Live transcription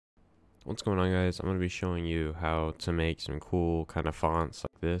What's going on, guys? I'm going to be showing you how to make some cool kind of fonts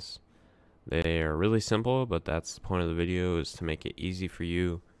like this. They are really simple, but that's the point of the video, is to make it easy for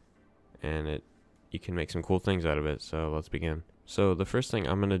you, and you can make some cool things out of it. So let's begin. So the first thing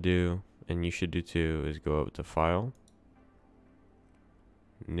I'm going to do, and you should do too, is go up to File,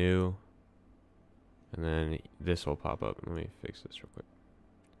 New, and then this will pop up. Let me fix this real quick.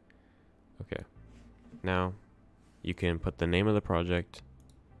 Okay, now you can put the name of the project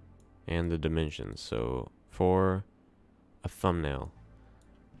and the dimensions. So for a thumbnail,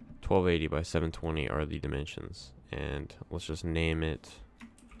 1280 by 720 are the dimensions, and let's just name it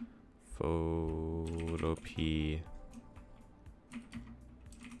Photopea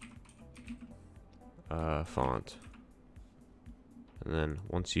font. And then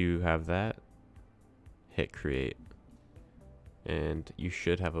once you have that, hit create, and you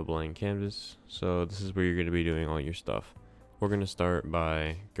should have a blank canvas. So this is where you're going to be doing all your stuff. We're going to start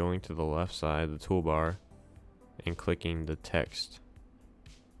by going to the left side of the toolbar and clicking the text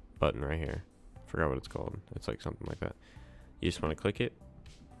button right here. I forgot what it's called. It's like something like that. You just want to click it,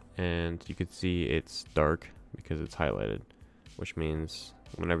 and you can see it's dark because it's highlighted, which means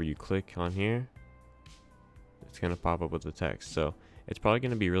whenever you click on here, it's going to pop up with the text. So it's probably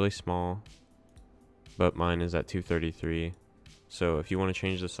going to be really small, but mine is at 233. So if you want to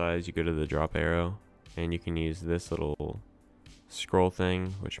change the size, you go to the drop arrow, and you can use this little scroll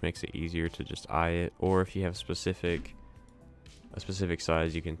thing, which makes it easier to just eye it. Or if you have a specific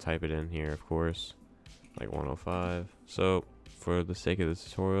size, you can type it in here, of course, like 105. So for the sake of this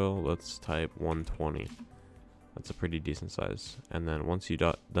tutorial, let's type 120. That's a pretty decent size. And then once you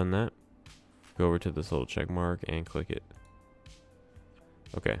done that, go over to this little check mark and click it.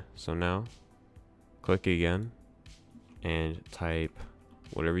 Okay, so now click again and type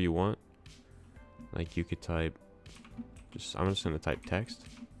whatever you want. Like you could type, I'm just gonna type text,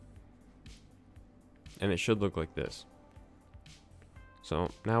 and it should look like this. So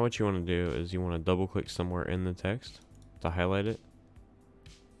now what you want to do is you want to double click somewhere in the text to highlight it,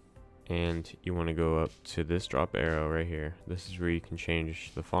 and you want to go up to this drop arrow right here. This is where you can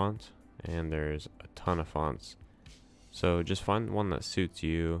change the font, and there's a ton of fonts. So just find one that suits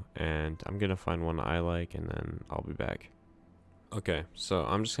you, and I'm gonna find one I like, and then I'll be back. Okay, so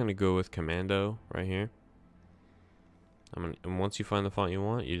I'm just gonna go with Commando right here. And once you find the font you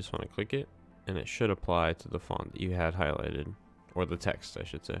want, you just want to click it, and it should apply to the font that you had highlighted, or the text, I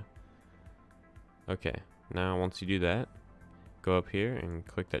should say. Okay, now once you do that, go up here and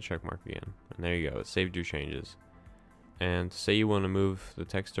click that check mark again, and there you go, it saved your changes. And say you want to move the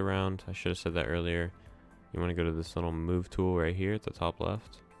text around, I should have said that earlier. You want to go to this little move tool right here at the top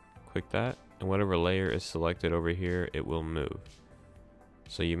left, click that, and whatever layer is selected over here, it will move.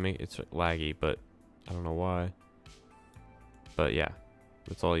 So it's laggy, but I don't know why. But yeah,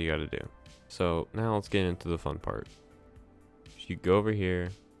 that's all you got to do. So now let's get into the fun part. You go over here,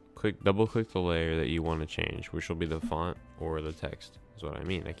 double click the layer that you want to change, which will be the font or the text, is what I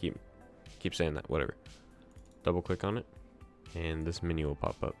mean. I keep saying that, whatever. Double click on it, and this menu will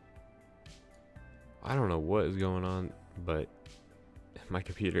pop up. I don't know what is going on, but my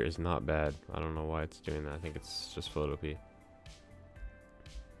computer is not bad. I don't know why it's doing that. I think it's just Photopea.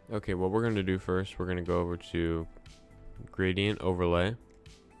 Okay, what we're going to do first, we're going to go over to Gradient Overlay.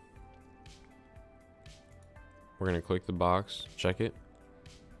 We're going to click the box, check it,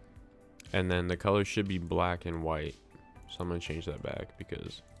 and then the color should be black and white. So I'm going to change that back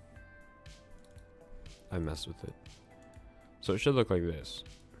because I messed with it. So it should look like this.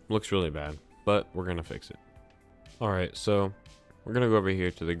 Looks really bad, but we're going to fix it. Alright, so we're going to go over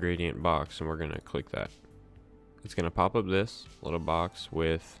here to the gradient box, and we're going to click that. It's going to pop up this little box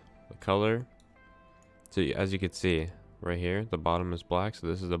with the color. So as you can see right here, the bottom is black, so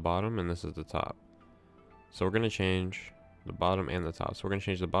this is the bottom and this is the top. So we're going to change the bottom and the top. So we're going to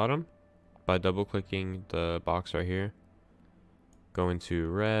change the bottom by double clicking the box right here, go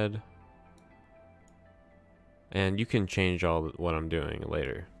into red, and you can change all what I'm doing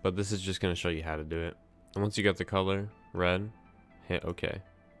later, but this is just going to show you how to do it. And once you got the color red, hit OK.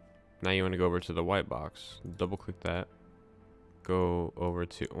 Now you want to go over to the white box, double click that, go over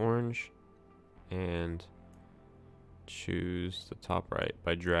to orange, and choose the top right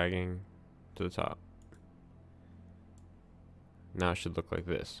by dragging to the top. Now it should look like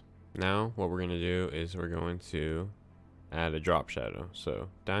this. Now what we're going to do is we're going to add a drop shadow. So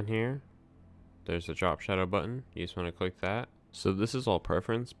down here, there's a drop shadow button. You just want to click that. So this is all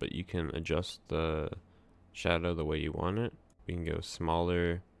preference, but you can adjust the shadow the way you want it. We can go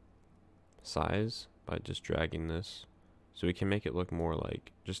smaller size by just dragging this. So we can make it look more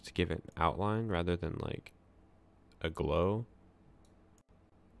like, just to give it an outline rather than like a glow.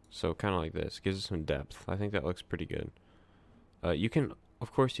 So kind of like this, gives it some depth. I think that looks pretty good. You can,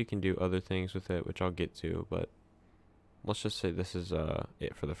 of course, you can do other things with it, which I'll get to, but let's just say this is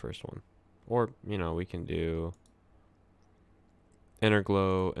it for the first one. Or, you know, we can do inner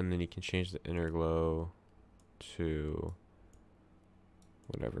glow, and then you can change the inner glow to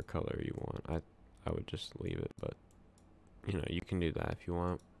whatever color you want. I would just leave it, but you know, you can do that if you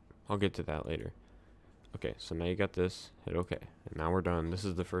want. I'll get to that later. Okay, so now you got this, hit OK, and now we're done. This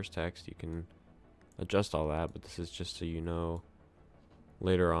is the first text. You can adjust all that, but this is just so you know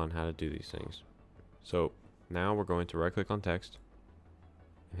later on how to do these things. So now we're going to right click on text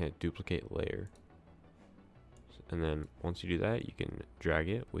and hit duplicate layer. And then once you do that, you can drag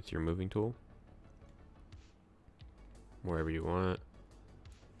it with your moving tool wherever you want.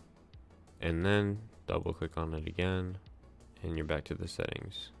 And then double click on it again and you're back to the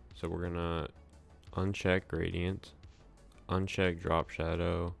settings. So we're gonna uncheck gradient, uncheck drop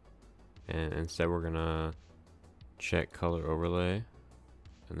shadow, and instead we're gonna check color overlay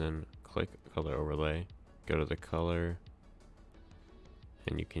and then click color overlay, go to the color,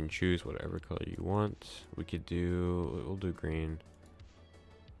 and you can choose whatever color you want. We'll do green.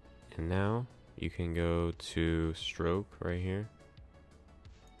 And now you can go to stroke right here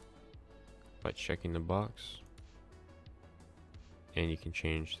by checking the box, and you can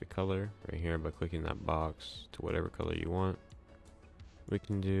change the color right here by clicking that box to whatever color you want. We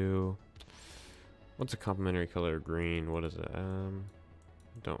can do, what's a complementary color? Green. What is it?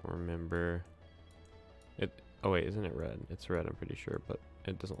 Don't remember it. Oh wait, isn't it red? It's red, I'm pretty sure, but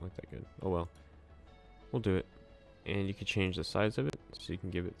it doesn't look that good. Oh well, we'll do it. And you can change the size of it, so you can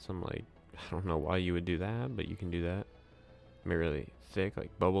give it some, like, I don't know why you would do that, but you can do that. Maybe really thick,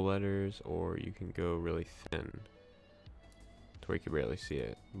 like bubble letters, or you can go really thin to where you can barely see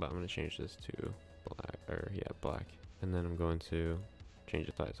it. But I'm going to change this to black, or yeah, black. And then I'm going to change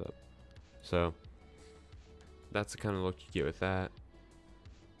the size up. So that's the kind of look you get with that.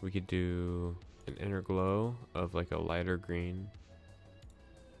 We could do an inner glow of like a lighter green.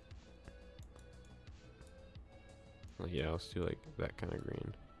 Like, yeah, let's do like that kind of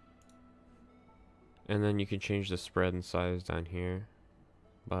green. And then you can change the spread and size down here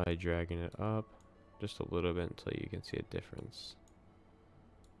by dragging it up just a little bit until you can see a difference.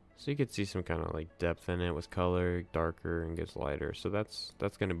 So you can see some kind of like depth in it with color, darker and gets lighter. So that's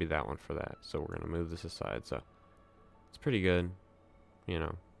going to be that one for that. So we're going to move this aside. So it's pretty good, you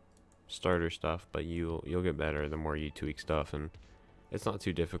know, starter stuff, but you'll get better the more you tweak stuff, and it's not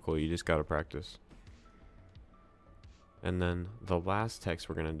too difficult. You just got to practice. And then the last text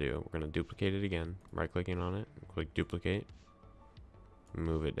we're going to do, we're going to duplicate it again, right clicking on it, click duplicate,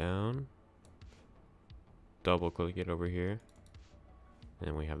 move it down, double click it over here,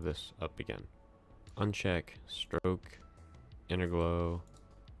 and we have this up again. Uncheck stroke, inner glow,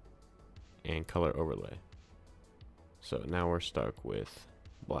 and color overlay. So now we're stuck with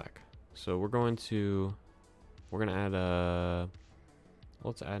black. So we're going to add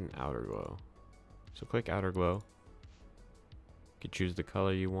let's add an outer glow. So click outer glow. You can choose the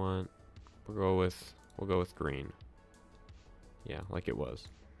color you want. We'll go with green. Yeah, like it was.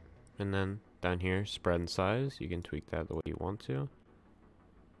 And then down here, spread and size, you can tweak that the way you want to.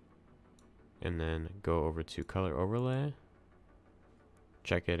 And then go over to color overlay,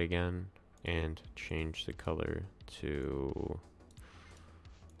 check it again, and change the color to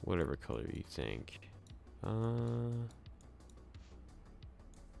whatever color you think. You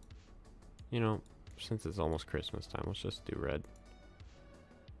know, since it's almost Christmas time, let's just do red.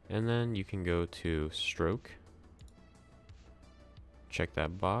 And then you can go to stroke, check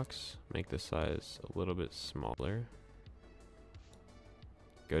that box, make the size a little bit smaller,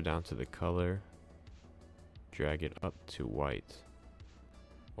 go down to the color, drag it up to white,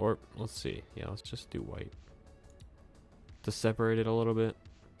 or let's see, yeah, let's just do white to separate it a little bit.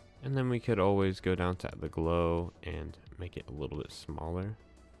 And then we could always go down to the glow and make it a little bit smaller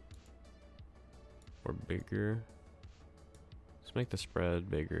or bigger. Let's make the spread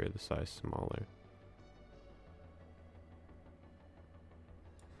bigger, the size smaller.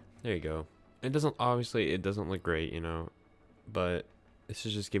 There you go. It doesn't look great, you know, but this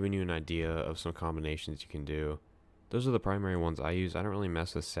is just giving you an idea of some combinations you can do. Those are the primary ones I use. I don't really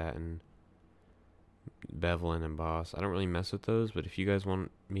mess with satin, bevel, and emboss. I don't really mess with those, but if you guys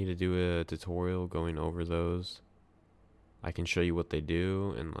want me to do a tutorial going over those, I can show you what they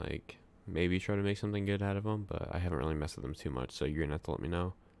do and like maybe try to make something good out of them, but I haven't really messed with them too much, so you're gonna have to let me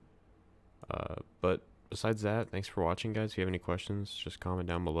know. But besides that, thanks for watching, guys. If you have any questions, just comment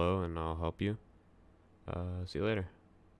down below and I'll help you. See you later.